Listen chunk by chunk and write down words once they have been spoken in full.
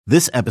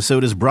This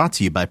episode is brought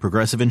to you by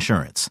Progressive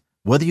Insurance.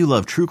 Whether you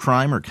love true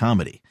crime or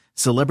comedy,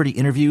 celebrity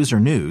interviews or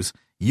news,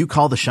 you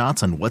call the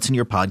shots on what's in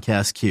your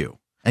podcast queue.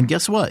 And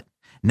guess what?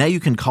 Now you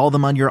can call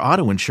them on your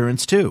auto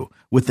insurance too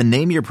with the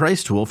Name Your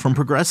Price tool from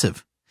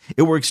Progressive.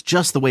 It works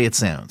just the way it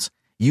sounds.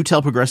 You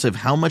tell Progressive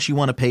how much you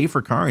want to pay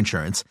for car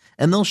insurance,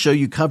 and they'll show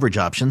you coverage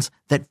options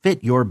that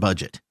fit your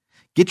budget.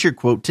 Get your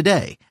quote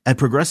today at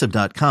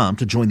Progressive.com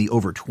to join the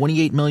over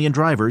 28 million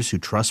drivers who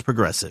trust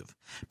Progressive.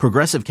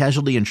 Progressive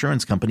Casualty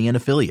Insurance Company and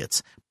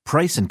Affiliates.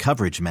 Price and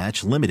coverage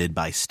match limited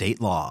by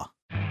state law.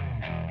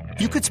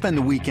 You could spend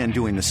the weekend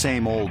doing the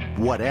same old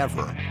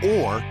whatever,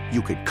 or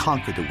you could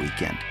conquer the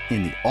weekend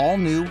in the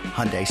all-new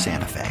Hyundai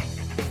Santa Fe.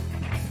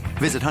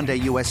 Visit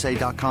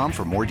HyundaiUSA.com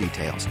for more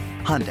details.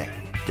 Hyundai,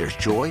 there's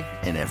joy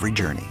in every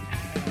journey.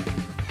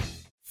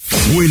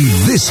 When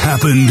this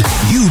happened,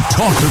 you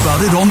talked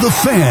about it on The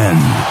Fan.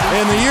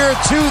 In the year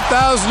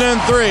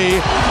 2003,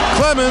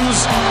 Clemens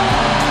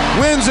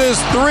wins his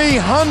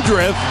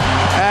 300th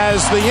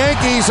as the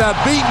Yankees have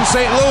beaten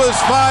St. Louis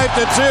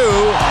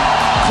 5-2.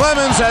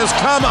 Clemens has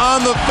come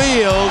on the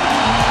field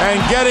and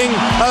getting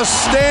a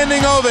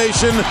standing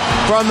ovation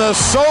from the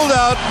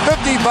sold-out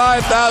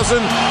 55,000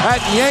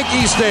 at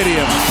Yankee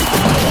Stadium.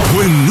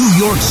 When New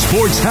York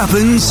sports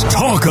happens,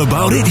 talk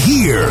about it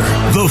here.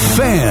 The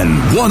Fan,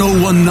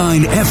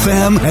 101.9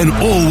 FM, and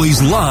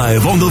always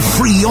live on the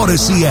free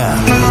Odyssey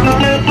app.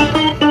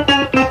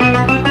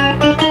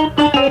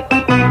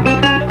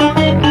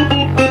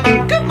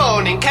 Good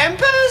morning,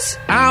 campers.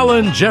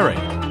 Alan Jerry.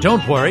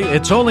 Don't worry,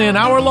 it's only an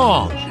hour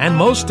long, and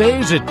most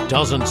days it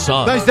doesn't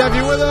suck. Nice to have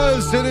you with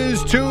us. It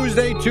is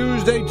Tuesday.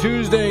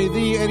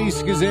 The Eddie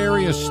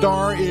Scazzeri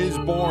star is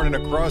born, and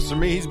across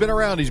from me, he's been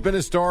around. He's been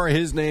a star.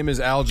 His name is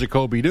Al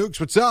Jacoby Dukes.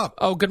 What's up?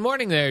 Oh, good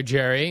morning there,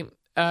 Jerry.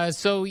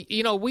 So,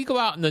 we go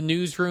out in the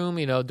newsroom,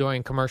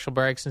 during commercial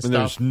breaks and stuff.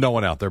 There's no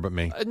one out there but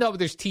me. No, but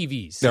there's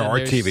TVs. There are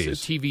there's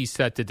TVs. TVs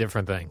set to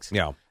different things.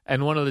 Yeah.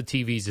 And one of the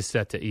TVs is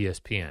set to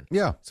ESPN.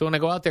 Yeah. So when I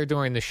go out there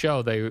during the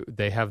show,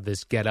 they have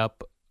this Get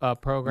Up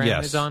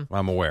program is on.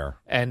 I'm aware.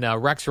 And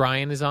Rex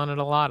Ryan is on it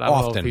a lot. I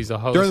don't know if he's a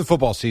host. During the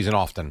football season,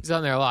 often. He's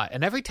on there a lot.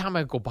 And every time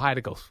I go by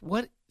to go,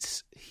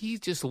 he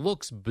just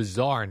looks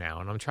bizarre now.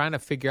 And I'm trying to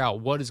figure out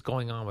what is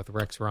going on with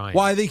Rex Ryan.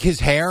 Well, I think his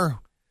hair,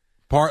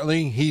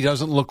 partly. He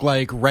doesn't look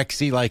like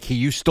Rexy like he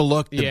used to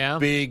look. The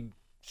big,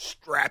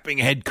 strapping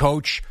head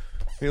coach.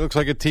 He looks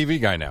like a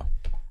TV guy now.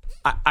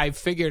 I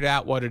figured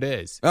out what it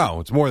is. Oh,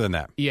 it's more than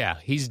that. Yeah,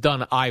 he's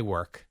done eye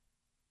work.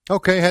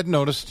 Okay, hadn't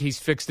noticed. He's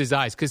fixed his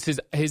eyes because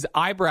his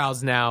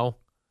eyebrows now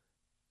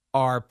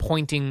are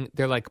pointing.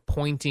 They're like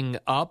pointing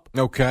up.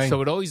 Okay.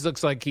 So it always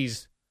looks like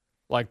he's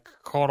like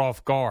caught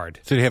off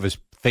guard. So did he have his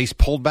face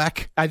pulled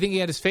back? I think he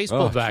had his face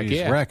pulled back. Geez,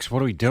 Yeah, Rex,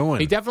 what are we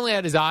doing? He definitely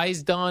had his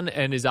eyes done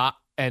and his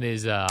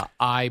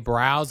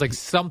eyebrows. Like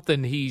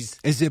something.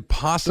 Is it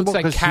possible?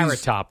 Looks like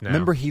Carrot Top now.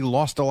 Remember, he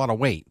lost a lot of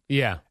weight.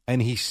 Yeah,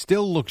 and he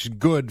still looks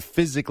good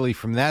physically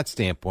from that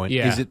standpoint.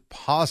 Yeah. Is it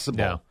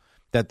possible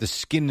that the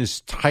skin is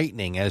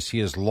tightening as he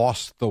has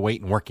lost the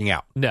weight and working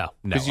out? No,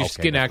 because your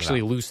skin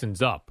actually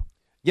loosens up.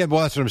 Yeah,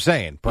 well, that's what I'm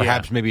saying.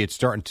 Perhaps maybe it's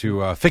starting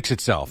to fix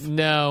itself.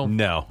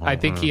 No. I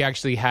think he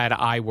actually had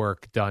eye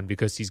work done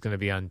because he's going to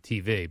be on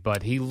TV.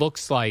 But he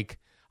looks like,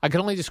 I can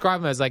only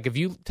describe him as like, if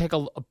you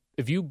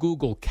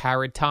Google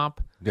Carrot Top.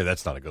 Yeah,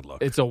 that's not a good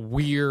look. It's a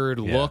weird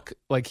look.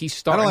 Like he's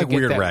starting to get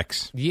weird that,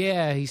 Rex.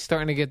 Yeah, he's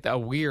starting to get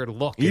that weird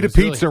look. Eat a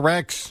pizza,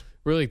 Rex.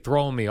 Really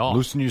throwing me off.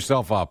 Loosen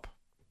yourself up.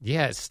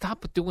 Yeah,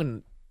 stop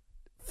doing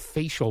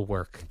facial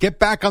work. Get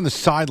back on the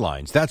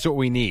sidelines. That's what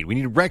we need. We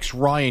need Rex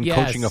Ryan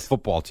coaching a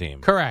football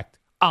team. Correct.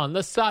 On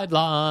the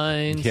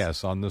sidelines.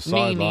 Yes, on the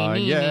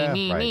sideline.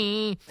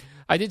 Right.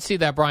 I did see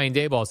that Brian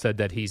Daboll said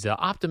that he's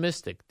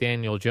optimistic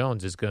Daniel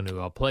Jones is going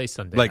to play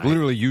Sunday night.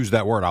 Literally use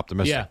that word,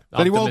 optimistic. Yeah,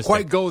 that he won't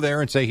quite go there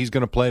and say he's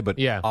going to play, but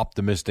yeah.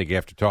 Optimistic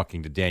after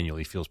talking to Daniel,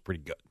 he feels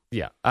pretty good.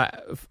 Yeah.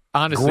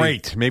 Honestly.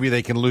 Great. Maybe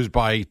they can lose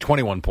by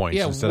 21 points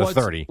instead of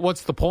 30.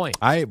 What's the point?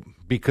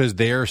 Because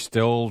they're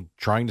still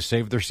trying to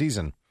save their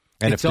season.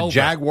 And if the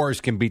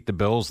Jaguars can beat the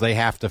Bills, they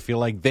have to feel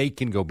like they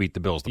can go beat the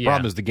Bills. The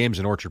problem is the game's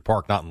in Orchard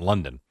Park, not in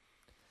London.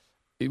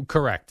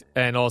 Correct.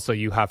 And also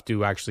you have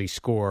to actually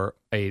score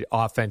an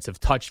offensive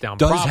touchdown.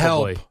 Does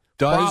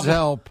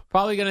help.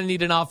 Probably going to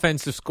need an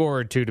offensive score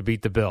or two to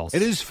beat the Bills.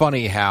 It is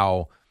funny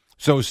how...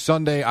 So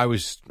Sunday I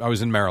was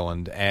in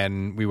Maryland,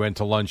 and we went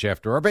to lunch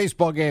after our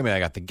baseball game, and I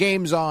got the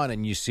games on,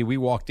 and you see we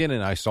walked in,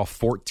 and I saw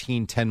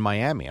 14-10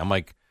 Miami. I'm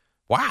like,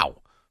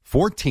 wow,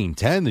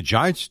 14-10? The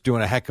Giants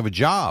doing a heck of a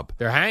job.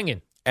 They're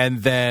hanging.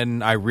 And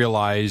then I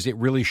realized it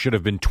really should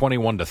have been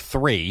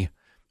 21-3,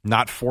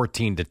 not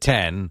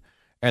 14-10.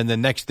 And the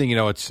next thing you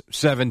know, it's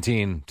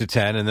 17-10,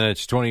 and then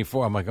it's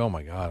 24. I'm like, oh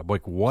my God! I'm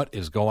like, what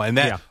is going on? And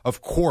that,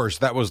 of course,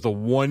 that was the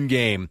one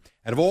game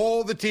out of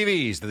all the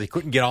TVs that they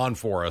couldn't get on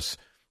for us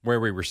where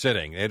we were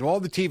sitting. They had all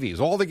the TVs,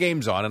 all the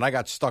games on, and I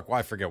got stuck. Well,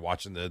 I forget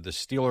watching the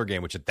Steeler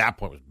game, which at that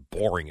point was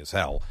boring as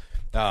hell.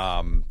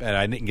 And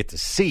I didn't get to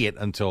see it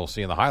until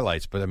seeing the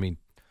highlights. But I mean,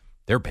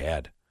 they're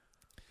bad.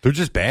 They're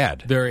just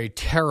bad. They're a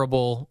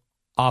terrible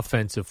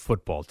offensive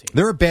football team.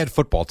 They're a bad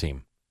football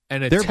team.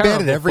 and they're bad at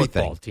terrible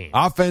everything. football team.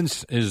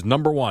 Offense is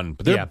number one,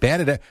 but they're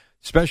bad at it.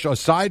 Special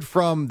aside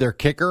from their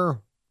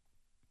kicker,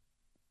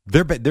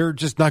 they're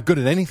just not good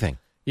at anything.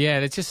 Yeah,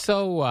 it's just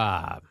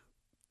so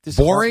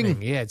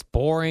boring. Yeah, it's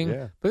boring.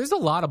 Yeah. But there's a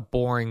lot of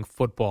boring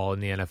football in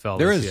the NFL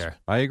There this is. year.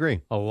 I agree.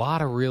 A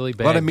lot of really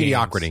bad A lot of games.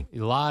 mediocrity. A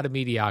lot of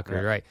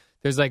mediocrity, right.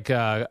 There's like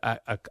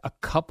a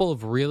couple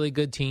of really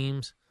good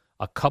teams,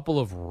 a couple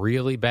of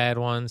really bad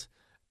ones,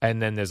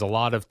 and then there's a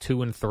lot of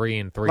 2 and 3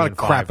 and 3 A lot and of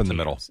crap 5 in the teams.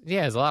 middle.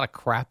 Yeah, there's a lot of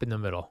crap in the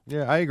middle.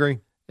 Yeah, I agree.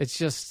 It's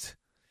just,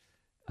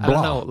 I Blah.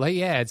 don't know. Like,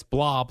 yeah, it's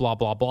blah, blah,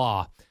 blah,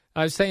 blah.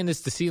 I was saying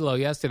this to CeeLo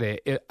yesterday.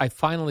 I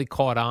finally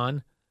caught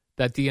on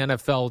that the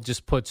NFL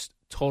just puts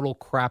total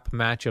crap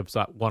matchups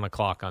at 1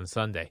 o'clock on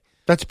Sunday.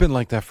 That's been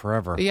like that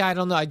forever. Yeah, I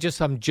don't know.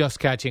 I'm just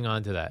catching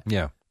on to that.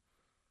 Yeah.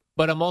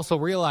 But I'm also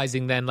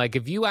realizing then, like,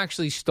 if you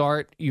actually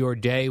start your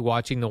day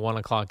watching the 1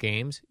 o'clock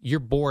games,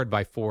 you're bored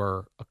by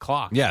 4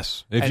 o'clock.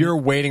 Yes. If you're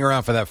waiting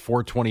around for that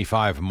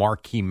 4:25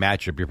 marquee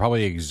matchup, you're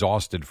probably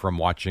exhausted from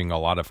watching a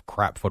lot of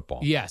crap football.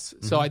 Yes.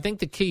 So I think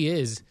the key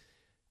is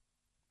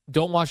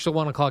don't watch the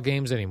 1 o'clock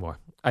games anymore.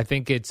 I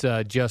think it's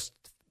just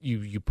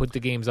you put the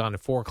games on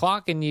at 4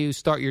 o'clock and you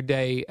start your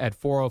day at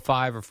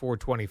 4:05 or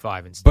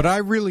 4:25 instead. But I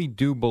really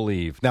do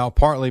believe, now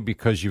partly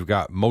because you've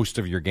got most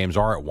of your games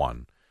are at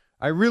 1,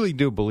 I really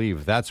do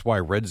believe that's why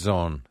Red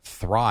Zone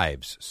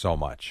thrives so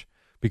much,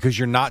 because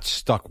you're not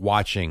stuck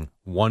watching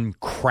one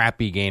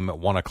crappy game at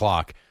 1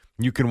 o'clock.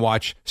 You can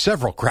watch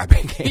several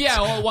crappy games. Yeah,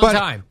 all at one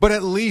time. But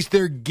at least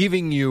they're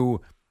giving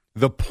you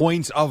the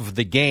points of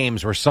the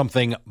games where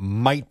something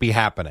might be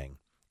happening,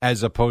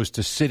 as opposed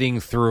to sitting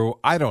through,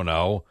 I don't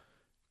know,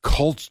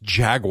 Colts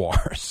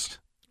Jaguars.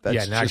 That's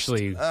yeah, and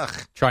actually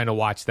trying to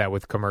watch that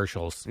with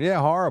commercials. Yeah,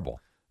 horrible.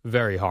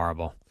 Very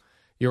horrible.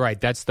 You're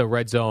right. That's the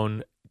Red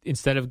Zone.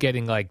 Instead of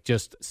getting like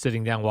just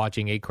sitting down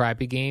watching a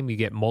crappy game, you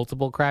get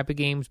multiple crappy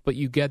games, but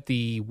you get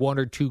the 1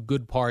 or 2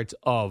 good parts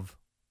of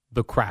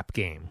the crap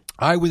game.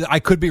 I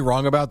could be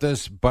wrong about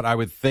this, but I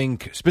would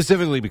think,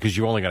 specifically because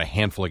you only got a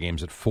handful of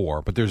games at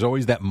 4, but there's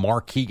always that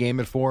marquee game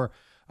at 4.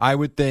 I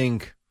would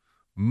think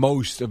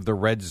most of the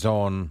Red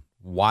Zone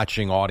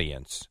watching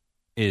audience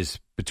is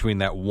between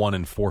that 1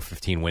 and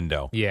 4:15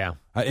 window. Yeah.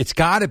 It's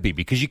got to be,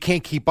 because you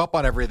can't keep up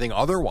on everything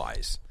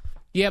otherwise.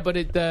 Yeah, but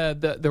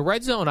the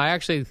Red Zone, I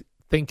actually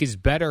think is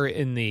better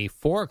in the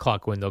 4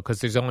 o'clock window because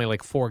there's only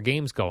like 4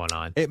 games going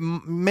on. It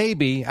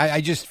maybe.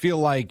 I just feel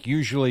like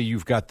usually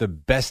you've got the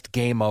best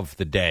game of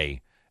the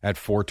day at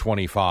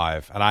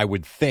 4:25, and I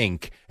would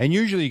think, and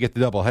usually you get the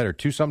doubleheader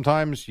too.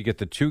 Sometimes you get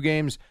the 2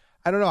 games.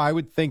 I don't know. I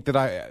would think that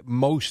I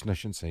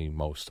shouldn't say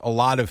most, a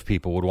lot of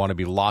people would want to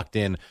be locked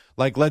in.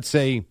 Like, let's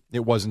say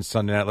it wasn't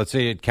Sunday night. Let's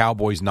say it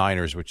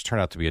Cowboys-Niners, which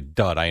turned out to be a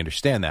dud. I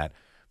understand that.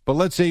 But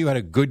let's say you had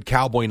a good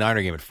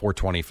Cowboy-Niner game at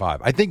 4:25.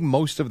 I think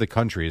most of the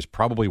country is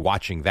probably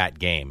watching that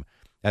game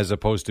as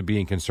opposed to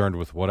being concerned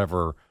with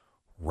whatever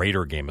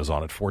Raider game is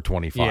on at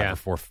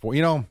 4:25 or 4:4.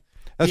 You know,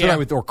 that's what I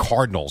would, or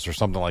Cardinals or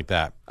something like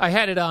that. I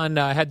had it on.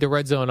 I had the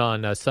Red Zone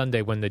on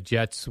Sunday when the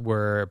Jets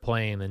were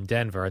playing in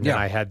Denver, and then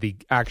I had the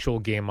actual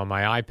game on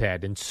my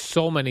iPad. And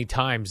so many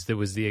times there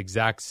was the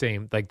exact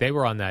same. Like they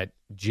were on that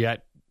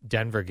Jet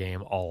Denver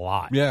game a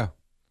lot. Yeah.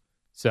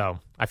 So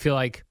I feel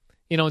like,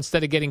 you know,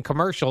 instead of getting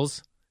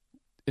commercials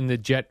in the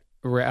Jet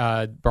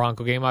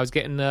Bronco game, I was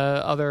getting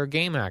other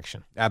game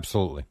action.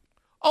 Absolutely.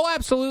 Oh,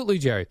 absolutely,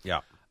 Jerry.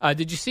 Yeah.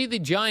 Did you see the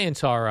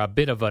Giants are a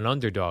bit of an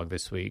underdog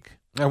this week?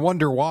 I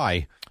wonder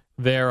why.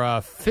 They're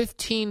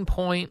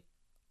 15-point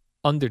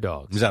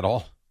underdogs. Is that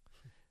all?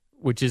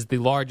 Which is the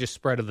largest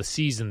spread of the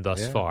season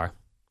thus far.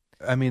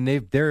 I mean,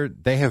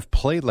 they have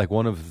played like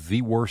one of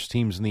the worst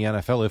teams in the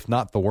NFL, if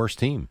not the worst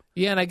team.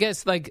 Yeah, and I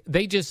guess like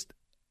this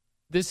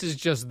is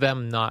just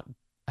them not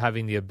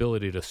having the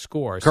ability to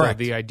score. Correct.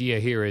 So the idea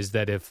here is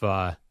that if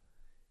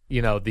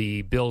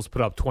the Bills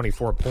put up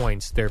 24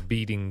 points, they're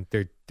beating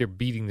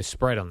the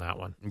spread on that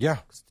one. Yeah.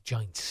 'Cause the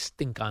Giants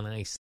stink on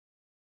ice.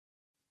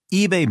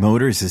 eBay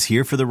Motors is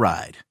here for the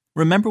ride.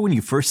 Remember when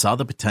you first saw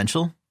the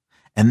potential?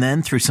 And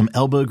then through some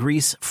elbow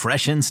grease,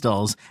 fresh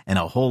installs, and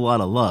a whole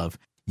lot of love,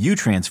 you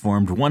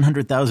transformed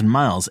 100,000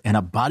 miles and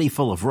a body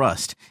full of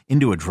rust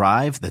into a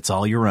drive that's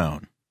all your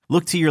own.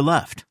 Look to your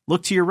left.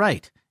 Look to your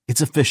right.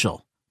 It's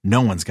official.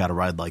 No one's got a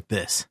ride like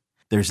this.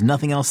 There's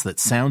nothing else that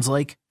sounds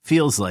like,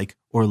 feels like,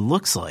 or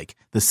looks like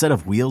the set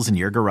of wheels in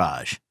your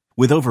garage.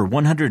 With over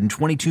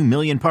 122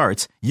 million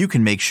parts, you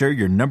can make sure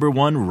your number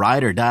one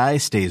ride or die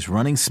stays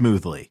running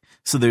smoothly,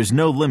 so there's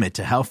no limit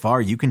to how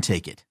far you can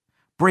take it.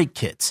 Brake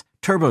kits,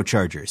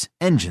 turbochargers,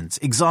 engines,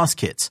 exhaust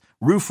kits,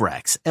 roof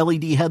racks,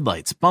 LED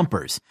headlights,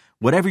 bumpers,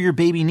 whatever your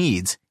baby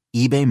needs,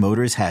 eBay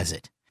Motors has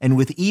it. And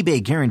with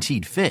eBay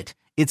Guaranteed Fit,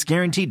 it's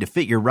guaranteed to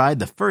fit your ride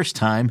the first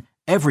time,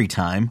 every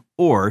time,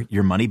 or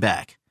your money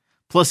back.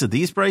 Plus, at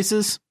these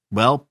prices,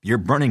 well, you're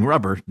burning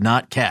rubber,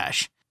 not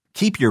cash.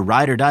 Keep your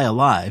ride or die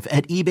alive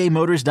at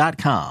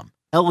ebaymotors.com.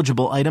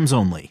 Eligible items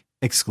only.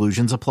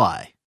 Exclusions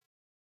apply.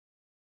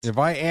 If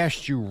I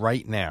asked you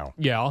right now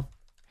Yeah.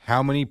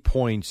 how many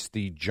points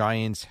the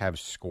Giants have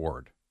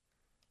scored,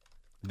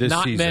 this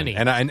Not season. many.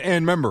 And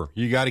remember,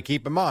 you got to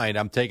keep in mind,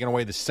 I'm taking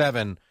away the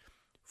 7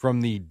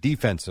 from the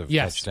defensive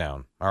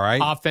touchdown. All right?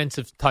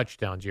 Offensive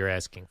touchdowns you're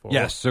asking for.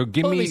 Yes, so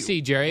give Let me me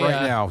see, Jerry.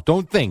 right now.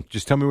 Don't think.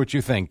 Just tell me what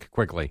you think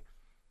quickly.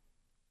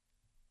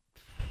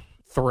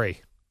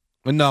 3.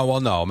 No.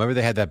 Remember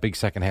they had that big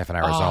second half in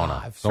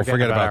Arizona. Don't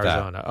forget about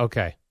Arizona. that.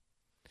 Okay.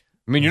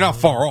 I mean, you're not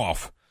far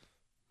off.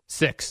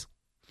 6.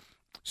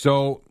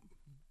 So,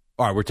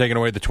 all right, we're taking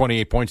away the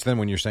 28 points then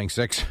when you're saying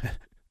 6?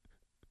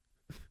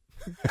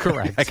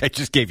 Correct. I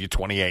just gave you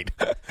 28.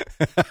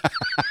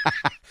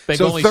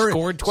 They've only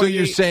scored 28. So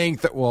you're saying,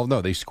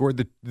 no, they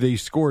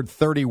scored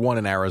 31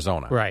 in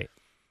Arizona. Right.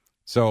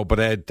 So, but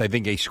I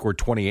think they scored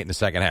 28 in the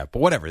second half. But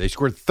whatever, they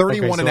scored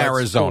 31 in that's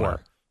Arizona.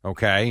 4.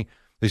 Okay,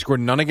 they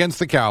scored none against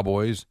the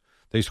Cowboys.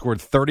 They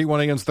scored 31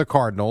 against the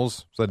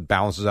Cardinals, so that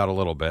balances out a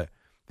little bit.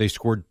 They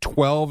scored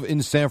 12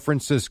 in San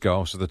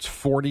Francisco, so that's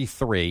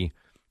 43.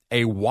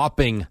 A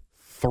whopping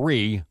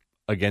 3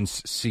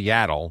 against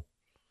Seattle.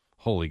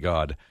 Holy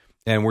God.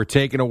 And we're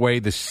taking away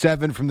the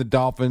 7 from the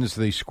Dolphins.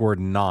 They scored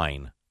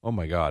 9. Oh,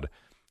 my God.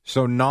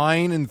 So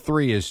 9 and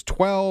 3 is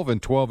 12,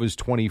 and 12 is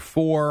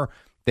 24.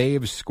 They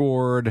have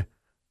scored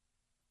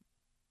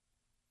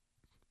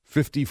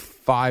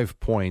 55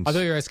 points. I thought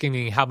you were asking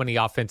me how many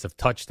offensive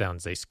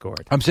touchdowns they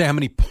scored. I'm saying how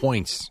many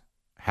points.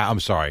 How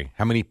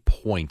many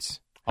points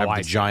have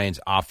the see. Giants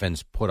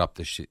offense put up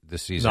this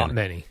season? Not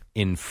many.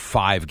 In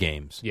 5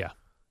 games. Yeah.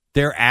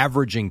 They're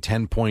averaging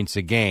 10 points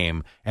a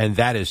game, and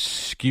that is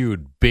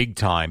skewed big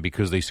time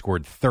because they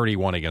scored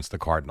 31 against the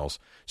Cardinals.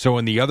 So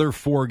in the other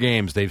 4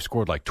 games, they've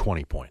scored like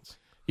 20 points.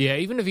 Yeah,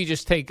 even if you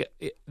just take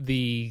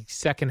the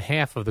second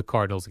half of the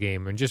Cardinals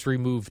game and just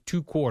remove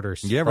 2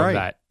 quarters from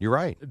that. You're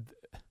right.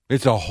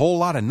 It's a whole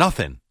lot of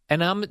nothing.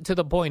 And I'm to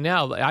the point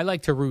now, I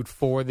like to root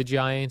for the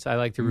Giants. I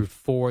like to root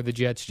for the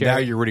Jets, Jerry. Now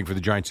you're rooting for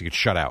the Giants to get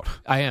shut out.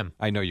 I am.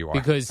 I know you are.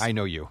 Because I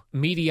know you.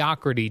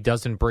 Mediocrity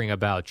doesn't bring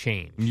about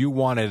change. You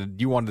wanted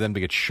them to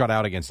get shut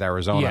out against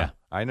Arizona. Yeah.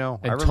 I know.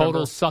 And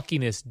total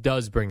suckiness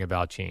does bring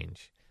about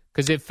change.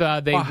 Because if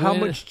they win, how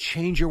much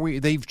change are we?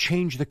 They've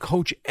changed the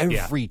coach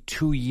every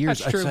 2 years.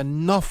 That's true. That's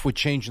enough with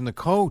changing the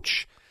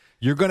coach.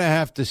 You're going to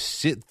have to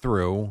sit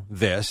through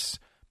this,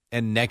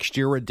 and next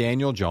year with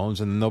Daniel Jones,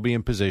 and then they'll be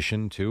in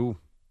position to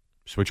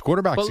switch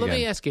quarterbacks again. But let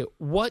me ask you,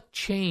 what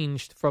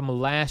changed from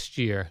last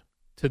year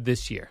to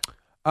this year?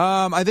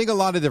 I think a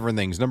lot of different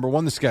things. Number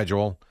one, the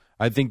schedule.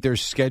 I think their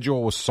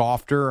schedule was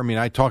softer. I mean,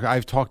 I've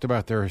talked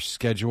about their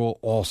schedule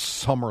all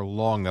summer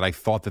long, that I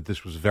thought that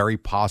this was very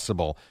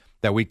possible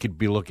that we could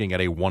be looking at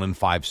a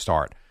 1-5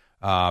 start.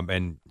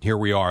 And here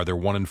we are. They're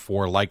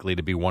 1-4, likely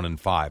to be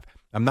 1-5.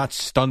 I'm not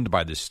stunned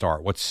by this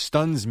start. What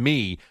stuns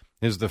me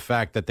is the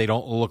fact that they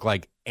don't look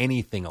like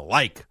anything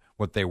like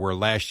what they were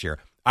last year.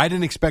 I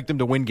didn't expect them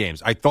to win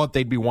games. I thought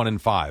they'd be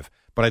 1-5,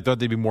 but I thought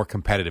they'd be more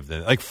competitive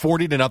than like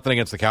 40-0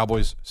 against the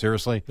Cowboys.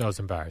 Seriously, that was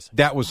embarrassing.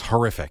 That was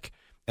horrific.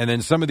 And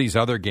then some of these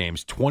other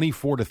games,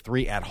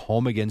 24-3 at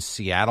home against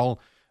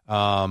Seattle.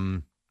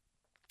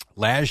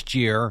 Last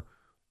year,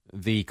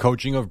 the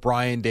coaching of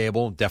Brian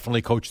Daboll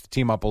definitely coached the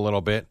team up a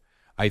little bit.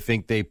 I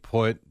think they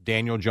put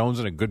Daniel Jones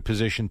in a good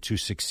position to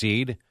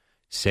succeed.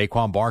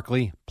 Saquon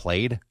Barkley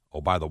played.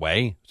 Oh, by the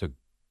way, it's a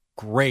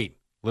great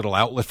little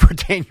outlet for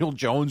Daniel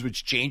Jones,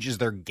 which changes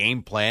their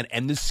game plan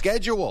and the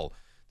schedule.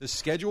 The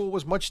schedule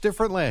was much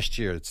different last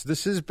year.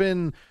 This has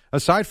been,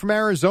 aside from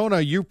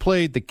Arizona, you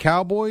played the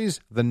Cowboys,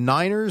 the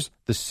Niners,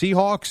 the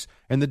Seahawks,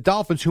 and the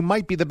Dolphins, who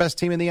might be the best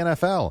team in the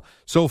NFL.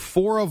 So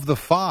 4 of the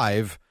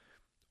 5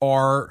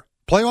 are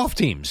playoff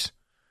teams.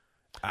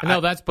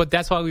 No,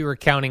 that's why we were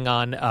counting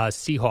on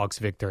Seahawks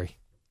victory,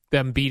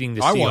 them beating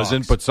the Seahawks. I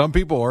wasn't, but some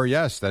people are.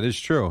 Yes, that is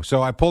true.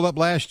 So I pulled up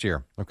last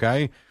year.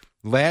 Okay,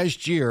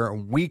 last year,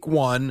 week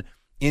 1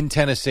 in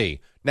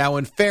Tennessee. Now,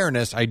 in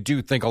fairness, I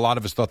do think a lot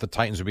of us thought the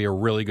Titans would be a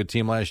really good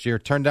team last year.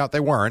 Turned out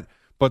they weren't,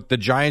 but the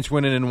Giants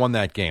went in and won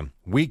that game.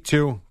 Week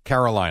 2,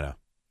 Carolina.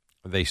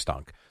 They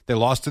stunk. They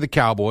lost to the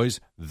Cowboys.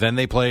 Then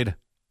they played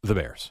the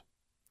Bears.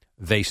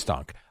 They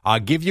stunk.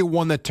 I'll give you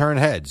one that turned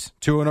heads.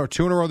 2 in a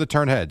row that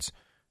turned heads.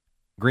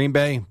 Green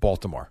Bay,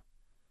 Baltimore.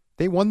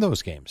 They won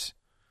those games.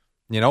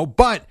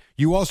 But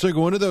you also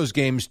go into those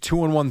games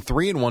 2-1,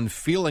 3-1,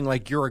 feeling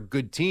like you're a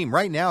good team.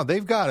 Right now,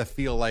 they've got to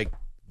feel like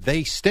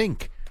they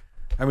stink.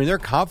 I mean, their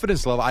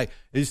confidence level.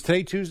 Is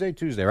today Tuesday?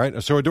 Tuesday,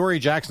 right? So Adoree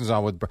Jackson's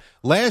on with.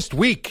 Last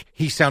week,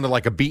 he sounded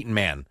like a beaten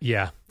man.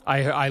 Yeah,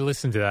 I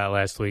listened to that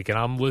last week, and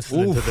I'm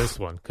listening to this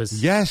one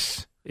because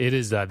yes, it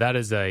is. That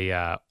is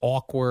a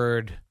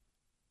awkward,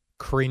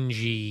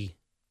 cringy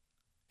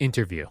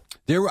interview.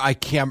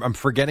 I'm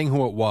forgetting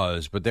who it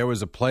was, but there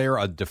was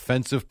a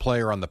defensive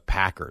player on the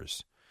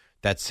Packers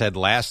that said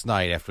last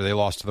night after they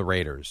lost to the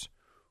Raiders,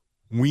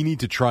 we need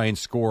to try and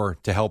score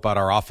to help out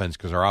our offense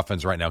because our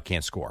offense right now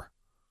can't score.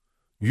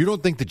 You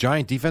don't think the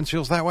Giant defense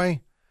feels that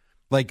way?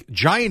 Like,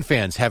 Giant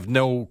fans have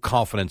no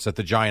confidence that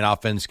the Giant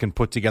offense can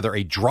put together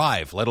a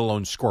drive, let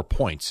alone score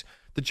points.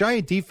 The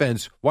Giant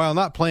defense, while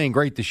not playing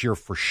great this year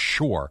for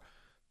sure,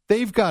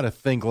 they've got to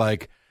think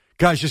like,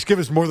 guys, just give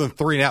us more than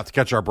 3 and out to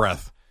catch our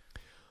breath.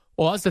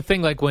 Well, that's the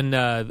thing. Like when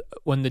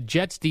the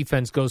Jets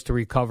defense goes to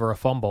recover a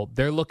fumble,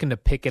 they're looking to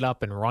pick it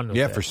up and run with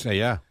it.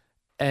 Yeah.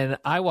 And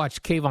I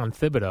watched Kayvon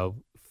Thibodeau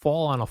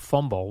fall on a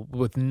fumble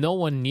with no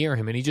one near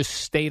him, and he just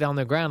stayed on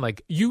the ground.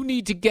 Like, you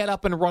need to get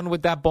up and run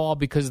with that ball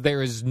because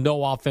there is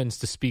no offense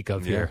to speak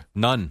of here.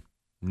 None.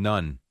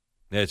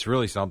 It's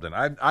really something.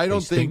 I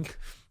don't think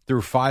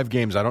through 5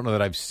 games, I don't know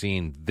that I've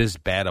seen this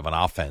bad of an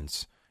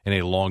offense in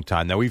a long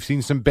time. Now, we've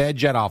seen some bad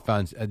Jet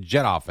offenses.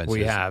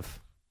 We have.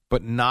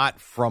 But not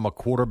from a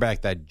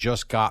quarterback that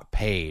just got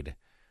paid.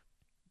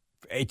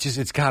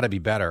 It's got to be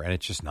better, and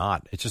it's just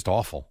not. It's just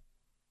awful.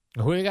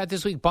 Who do you got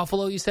this week?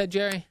 Buffalo, you said,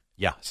 Jerry?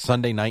 Yeah,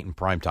 Sunday night in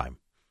prime time.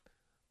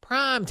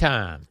 Prime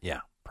time. Yeah,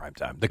 prime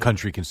time. The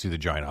country can see the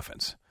Giant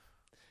offense.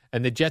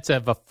 And the Jets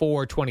have a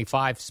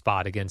 425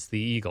 spot against the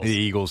Eagles. The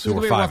Eagles, who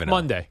are 5-0.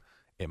 Monday.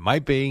 It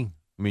might be.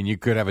 I mean, you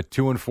could have a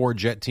 2-4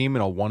 Jet team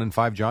and a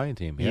 1-5 Giant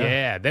team.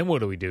 Yeah. Then what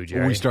do we do, Jerry?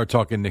 When we start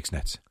talking Knicks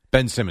Nets.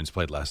 Ben Simmons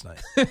played last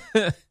night.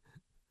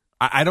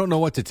 I don't know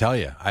what to tell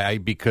you.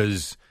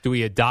 Because do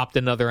we adopt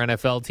another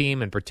NFL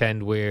team and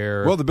pretend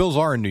we're... Well, the Bills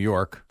are in New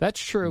York. That's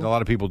true. A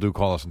lot of people do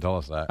call us and tell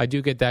us that. I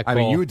do get that call. I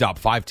mean, you adopt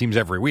 5 teams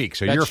every week,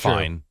 so you're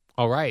fine.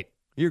 All right.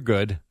 You're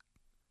good.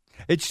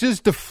 It's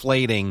just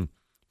deflating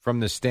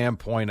from the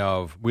standpoint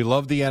of we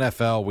love the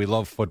NFL, we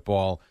love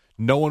football.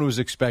 No one was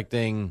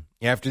expecting,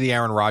 after the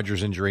Aaron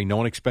Rodgers injury, no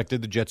one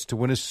expected the Jets to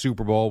win a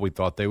Super Bowl. We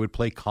thought they would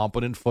play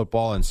competent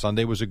football, and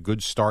Sunday was a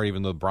good start,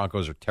 even though the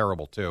Broncos are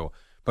terrible too.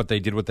 But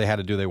they did what they had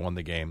to do. They won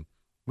the game.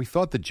 We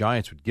thought the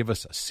Giants would give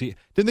us a season.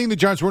 Didn't think the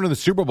Giants weren't in the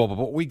Super Bowl,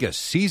 but we get a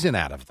season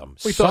out of them.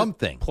 We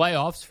something.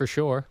 Playoffs for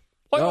sure.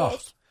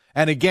 Playoffs.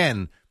 And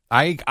again,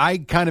 I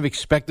kind of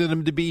expected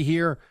them to be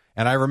here,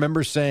 and I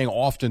remember saying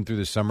often through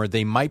the summer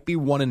they might be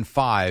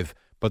 1-5,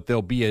 but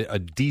they'll be a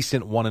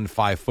decent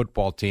 1-5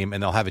 football team,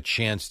 and they'll have a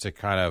chance to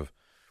kind of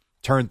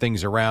turn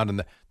things around.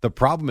 And the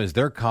problem is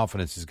their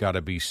confidence has got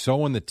to be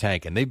so in the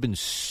tank, and they've been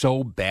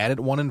so bad at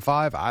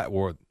 1-5.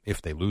 Or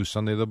if they lose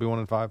Sunday, they'll be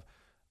 1-5.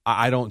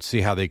 I don't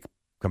see how they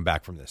come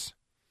back from this.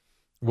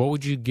 What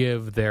would you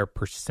give their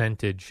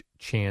percentage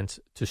chance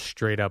to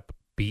straight up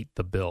beat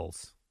the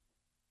Bills?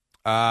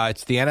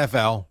 It's the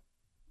NFL.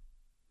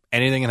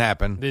 Anything can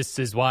happen. This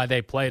is why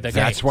they play the games.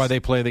 That's why they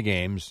play the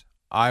games.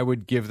 I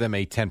would give them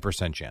a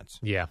 10% chance.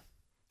 Yeah.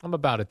 I'm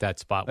about at that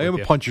spot. They have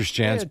a puncher's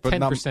chance, but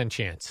 10%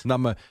 chance.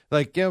 Not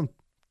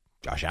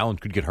Josh Allen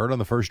could get hurt on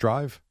the first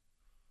drive.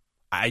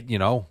 Right,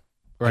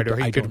 or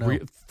he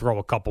could throw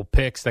a couple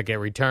picks that get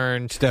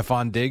returned.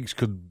 Stephon Diggs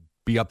could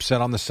be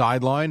upset on the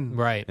sideline,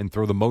 right, and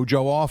throw the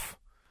mojo off.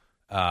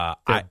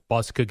 The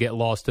bus could get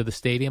lost to the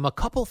stadium. A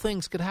couple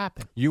things could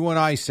happen. You and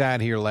I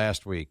sat here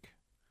last week,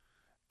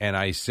 and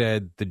I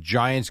said the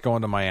Giants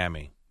going to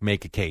Miami,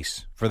 make a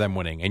case for them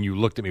winning, and you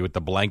looked at me with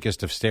the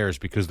blankest of stares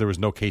because there was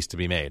no case to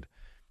be made.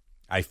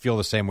 I feel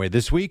the same way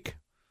this week,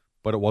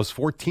 but it was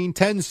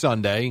 14-10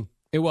 Sunday.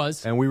 It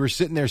was. And we were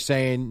sitting there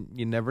saying,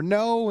 you never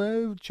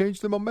know,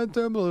 change the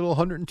momentum, a little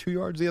 102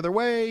 yards the other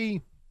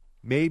way.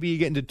 Maybe you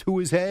get into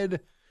Tua's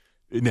head.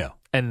 No.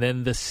 And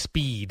then the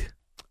speed.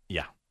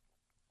 Yeah.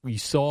 We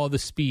saw the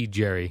speed,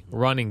 Jerry.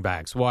 Running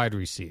backs, wide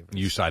receivers.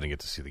 You didn't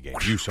get to see the game.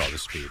 You saw the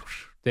speed.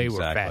 They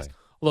were fast.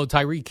 Although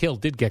Tyreek Hill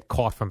did get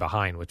caught from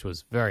behind, which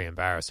was very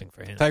embarrassing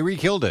for him.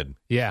 Tyreek Hill did?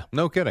 Yeah.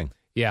 No kidding.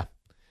 Yeah.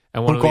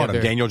 And who caught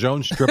him? Daniel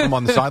Jones? Strip him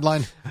on the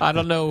sideline? I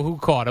don't know who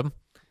caught him,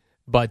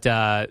 but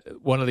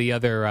one of the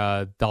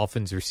other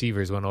Dolphins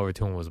receivers went over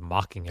to him and was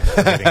mocking him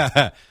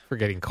for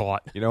getting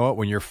caught. You know what?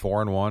 When you're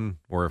 4-1,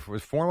 or if it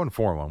was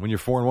 4-1, when you're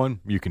 4-1,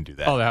 you can do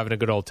that. Oh, they're having a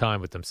good old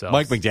time with themselves.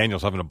 Mike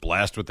McDaniel's having a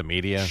blast with the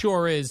media.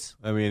 Sure is.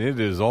 I mean, it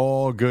is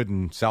all good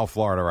in South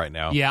Florida right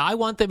now. Yeah, I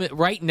want them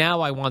right now.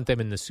 I want them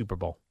in the Super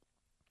Bowl.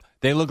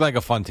 They look like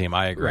a fun team.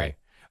 I agree. Right.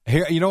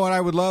 Here, you know what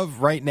I would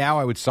love right now?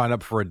 I would sign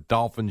up for a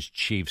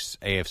Dolphins-Chiefs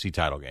AFC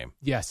title game.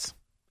 Yes,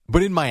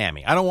 but in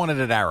Miami. I don't want it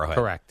at Arrowhead.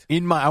 Correct.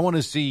 I want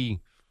to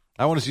see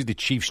the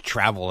Chiefs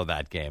travel to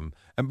that game.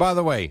 And by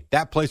the way,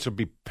 that place will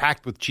be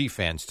packed with Chief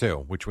fans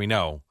too, which we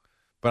know.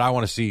 But I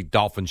want to see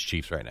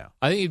Dolphins-Chiefs right now.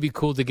 I think it'd be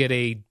cool to get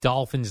a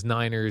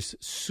Dolphins-Niners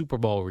Super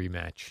Bowl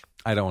rematch.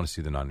 I don't want to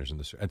see the Niners in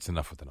this. It's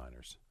enough with the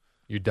Niners.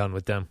 You're done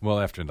with them.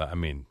 Well, after that, I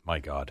mean, my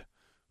God,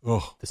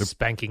 the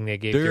spanking they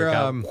gave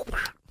Derek.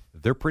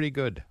 They're pretty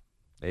good.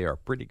 They are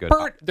pretty good.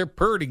 They're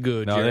pretty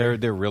good. No, Jerry.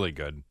 they're really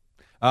good.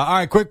 All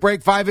right, quick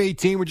break.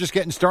 5:18. We're just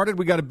getting started.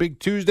 We got a big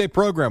Tuesday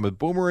program with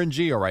Boomer and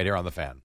Gio right here on the Fan.